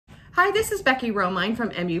Hi, this is Becky Romine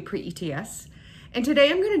from MU Pre-ETS, and today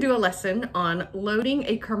I'm going to do a lesson on loading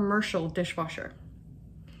a commercial dishwasher.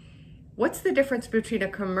 What's the difference between a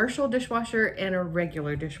commercial dishwasher and a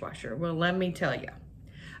regular dishwasher? Well, let me tell you.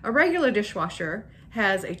 A regular dishwasher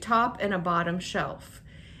has a top and a bottom shelf,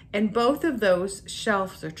 and both of those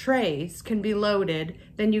shelves or trays can be loaded,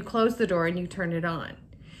 then you close the door and you turn it on.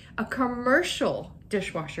 A commercial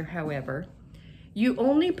dishwasher, however, you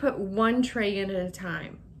only put one tray in at a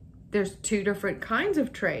time. There's two different kinds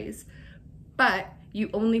of trays, but you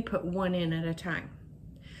only put one in at a time.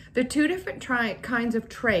 The two different kinds of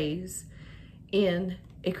trays in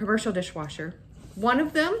a commercial dishwasher, one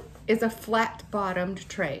of them is a flat-bottomed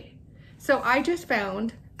tray. So I just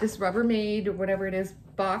found this Rubbermaid or whatever it is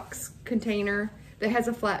box container that has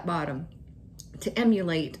a flat bottom to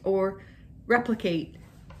emulate or replicate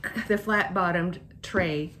the flat-bottomed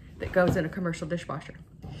tray that goes in a commercial dishwasher.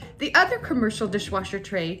 The other commercial dishwasher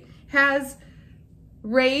tray has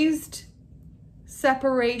raised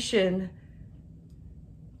separation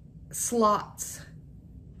slots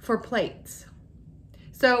for plates.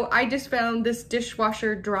 So I just found this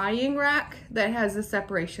dishwasher drying rack that has the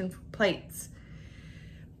separation plates.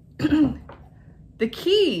 The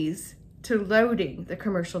keys to loading the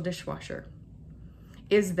commercial dishwasher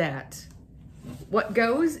is that what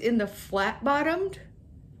goes in the flat-bottomed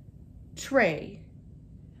tray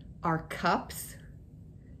are cups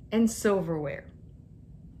and silverware.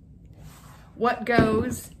 What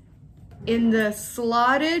goes in the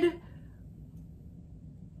slotted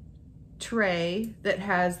tray that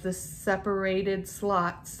has the separated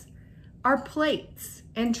slots are plates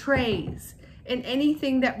and trays and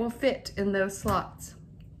anything that will fit in those slots.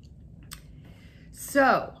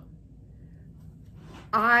 So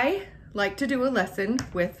I like to do a lesson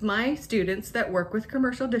with my students that work with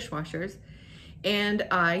commercial dishwashers, and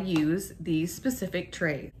I use these specific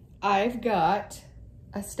trays. I've got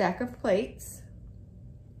a stack of plates,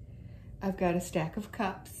 I've got a stack of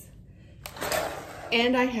cups,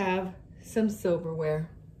 and I have some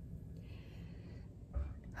silverware.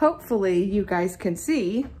 Hopefully you guys can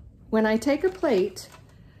see when I take a plate,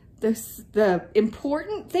 the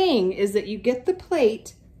important thing is that you get the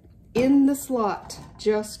plate in the slot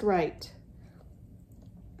just right.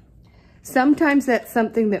 Sometimes that's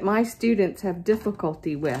something that my students have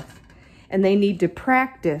difficulty with, and they need to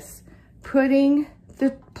practice putting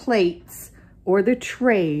the plates or the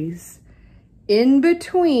trays in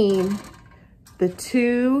between the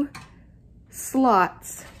two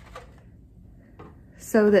slots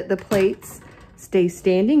so that the plates stay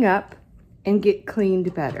standing up and get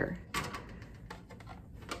cleaned better.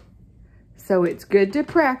 So it's good to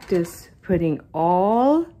practice putting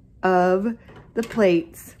all of the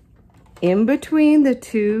plates in between the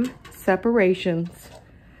two separations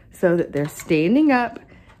so that they're standing up,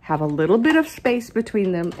 have a little bit of space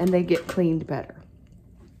between them, and they get cleaned better.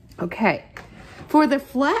 Okay, for the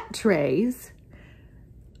flat trays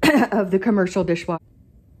of the commercial dishwasher.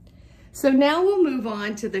 So now we'll move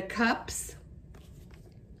on to the cups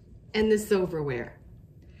and the silverware.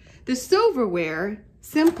 The silverware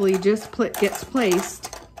simply just gets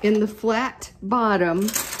placed in the flat bottom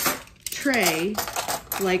tray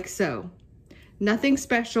like so. Nothing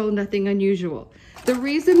special, nothing unusual. The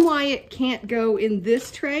reason why it can't go in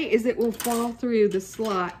this tray is it will fall through the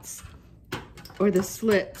slots or the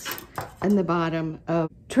slits in the bottom of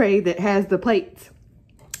the tray that has the plates.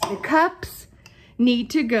 The cups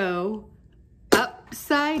need to go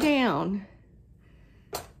upside down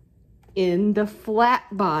in the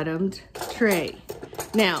flat-bottomed tray.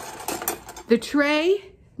 Now, the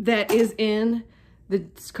tray that is in the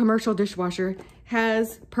commercial dishwasher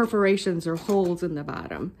has perforations or holes in the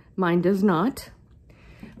bottom. Mine does not,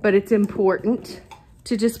 but it's important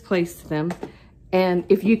to just place them. And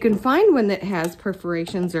if you can find one that has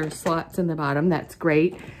perforations or slots in the bottom, that's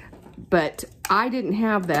great. But I didn't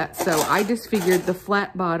have that, so I just figured the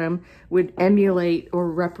flat bottom would emulate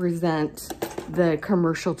or represent the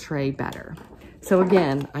commercial tray better. So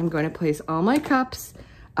again, I'm going to place all my cups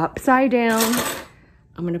upside down.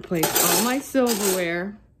 I'm going to place all my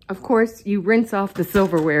silverware. Of course, you rinse off the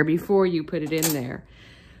silverware before you put it in there.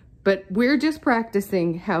 But we're just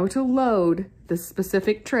practicing how to load the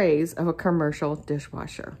specific trays of a commercial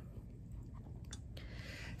dishwasher.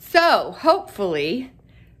 So hopefully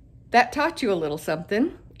that taught you a little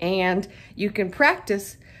something, and you can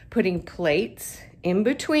practice putting plates in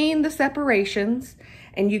between the separations,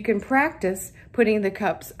 and you can practice putting the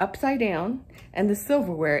cups upside down and the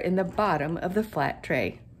silverware in the bottom of the flat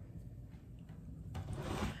tray.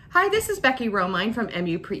 Hi, this is Becky Romine from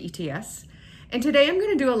MU Pre-ETS, and today I'm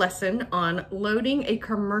going to do a lesson on loading a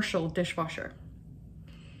commercial dishwasher.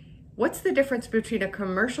 What's the difference between a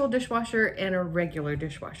commercial dishwasher and a regular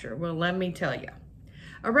dishwasher? Well, let me tell you.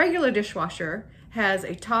 A regular dishwasher has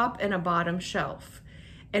a top and a bottom shelf,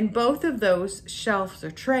 and both of those shelves or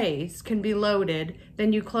trays can be loaded.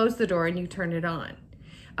 Then you close the door and you turn it on.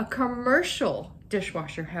 A commercial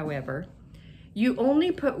dishwasher, however, you only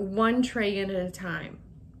put one tray in at a time.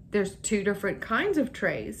 There's two different kinds of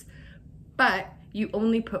trays, but you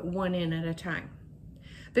only put one in at a time.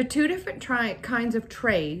 The two different kinds of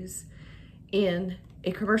trays in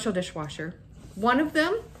a commercial dishwasher, one of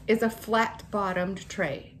them is a flat bottomed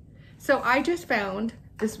tray. So I just found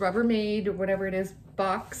this Rubbermaid or whatever it is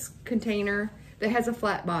box container that has a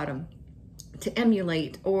flat bottom to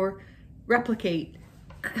emulate or replicate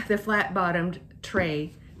the flat bottomed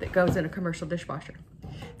tray that goes in a commercial dishwasher.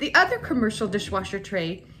 The other commercial dishwasher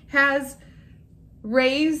tray has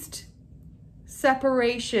raised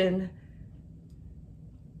separation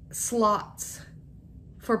slots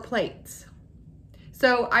for plates.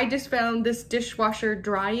 So I just found this dishwasher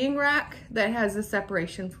drying rack that has the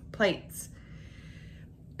separation plates.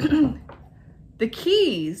 The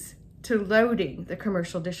keys to loading the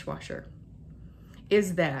commercial dishwasher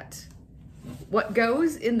is that what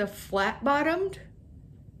goes in the flat bottomed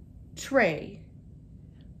tray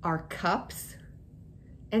are cups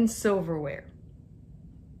and silverware.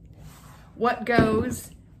 What goes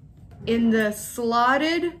in the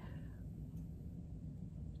slotted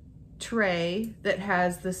tray that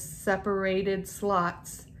has the separated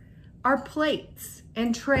slots are plates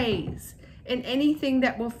and trays and anything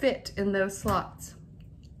that will fit in those slots.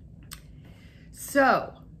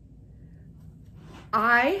 So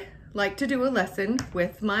I like to do a lesson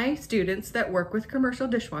with my students that work with commercial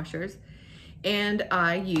dishwashers, and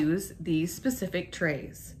I use these specific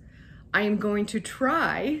trays. I am going to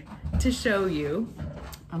try to show you.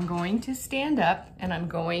 I'm going to stand up and I'm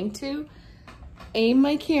going to aim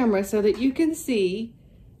my camera so that you can see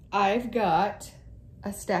I've got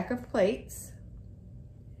a stack of plates,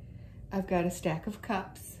 I've got a stack of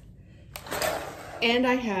cups, and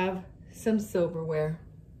I have some silverware.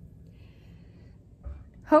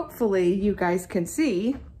 Hopefully you guys can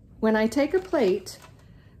see when I take a plate,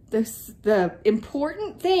 the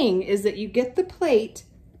important thing is that you get the plate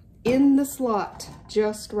in the slot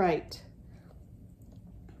just right.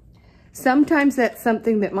 Sometimes that's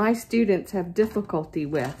something that my students have difficulty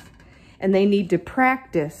with, and they need to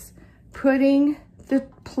practice putting the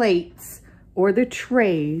plates or the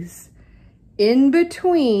trays in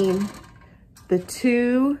between the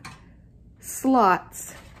two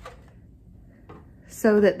slots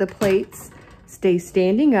so that the plates stay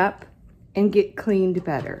standing up and get cleaned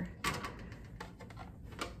better.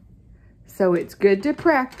 So it's good to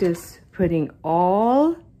practice putting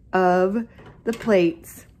all of the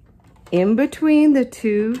plates in between the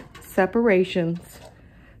two separations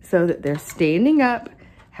so that they're standing up,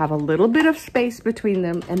 have a little bit of space between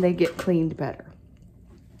them, and they get cleaned better.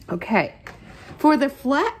 Okay, for the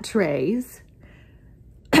flat trays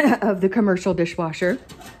of the commercial dishwasher,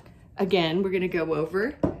 again, we're gonna go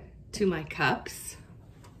over to my cups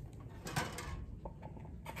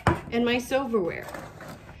and my silverware.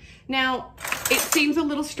 Now, it seems a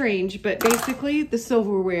little strange, but basically the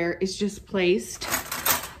silverware is just placed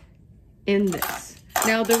in this.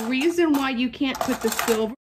 Now, the reason why you can't put the silver